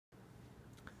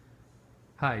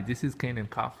Hi, this is Kane and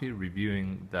Coffee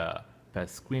reviewing the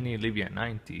Pasquini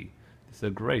Livia90. It's a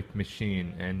great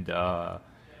machine, and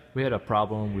we had a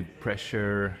problem with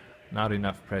pressure, not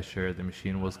enough pressure. The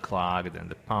machine was clogged and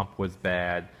the pump was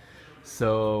bad.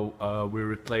 So we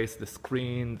replaced the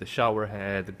screen, the shower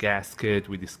head, the gasket.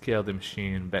 We descaled the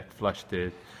machine, back flushed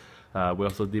it. We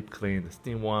also deep cleaned the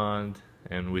steam wand,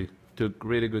 and we took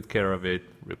really good care of it,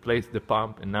 replaced the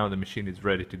pump, and now the machine is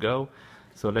ready to go.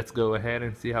 So let's go ahead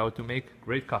and see how to make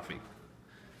great coffee.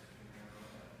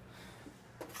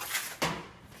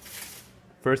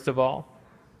 First of all,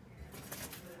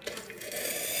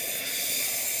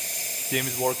 steam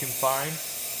is working fine.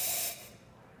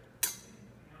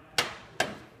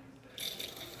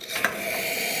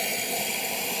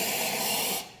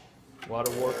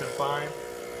 Water working fine.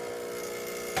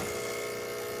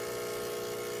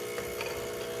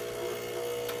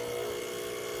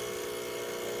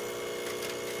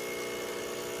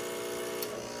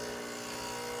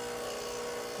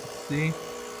 See?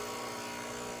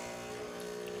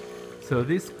 So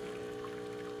these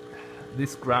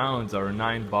grounds are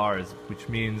 9 bars, which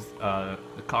means the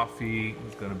coffee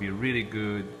is gonna be really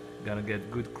good, gonna get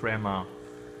good crema,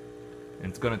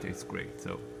 and it's gonna taste great.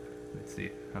 So let's see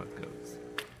how it goes.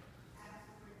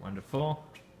 Wonderful.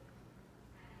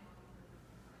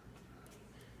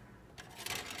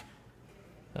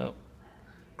 Oh,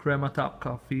 crema top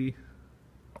coffee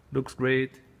looks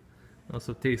great,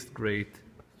 also tastes great.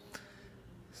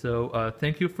 So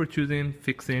thank you for choosing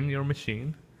Fixin your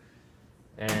machine,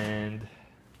 and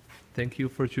thank you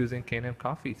for choosing Kane and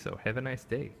Coffee. So have a nice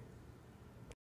day.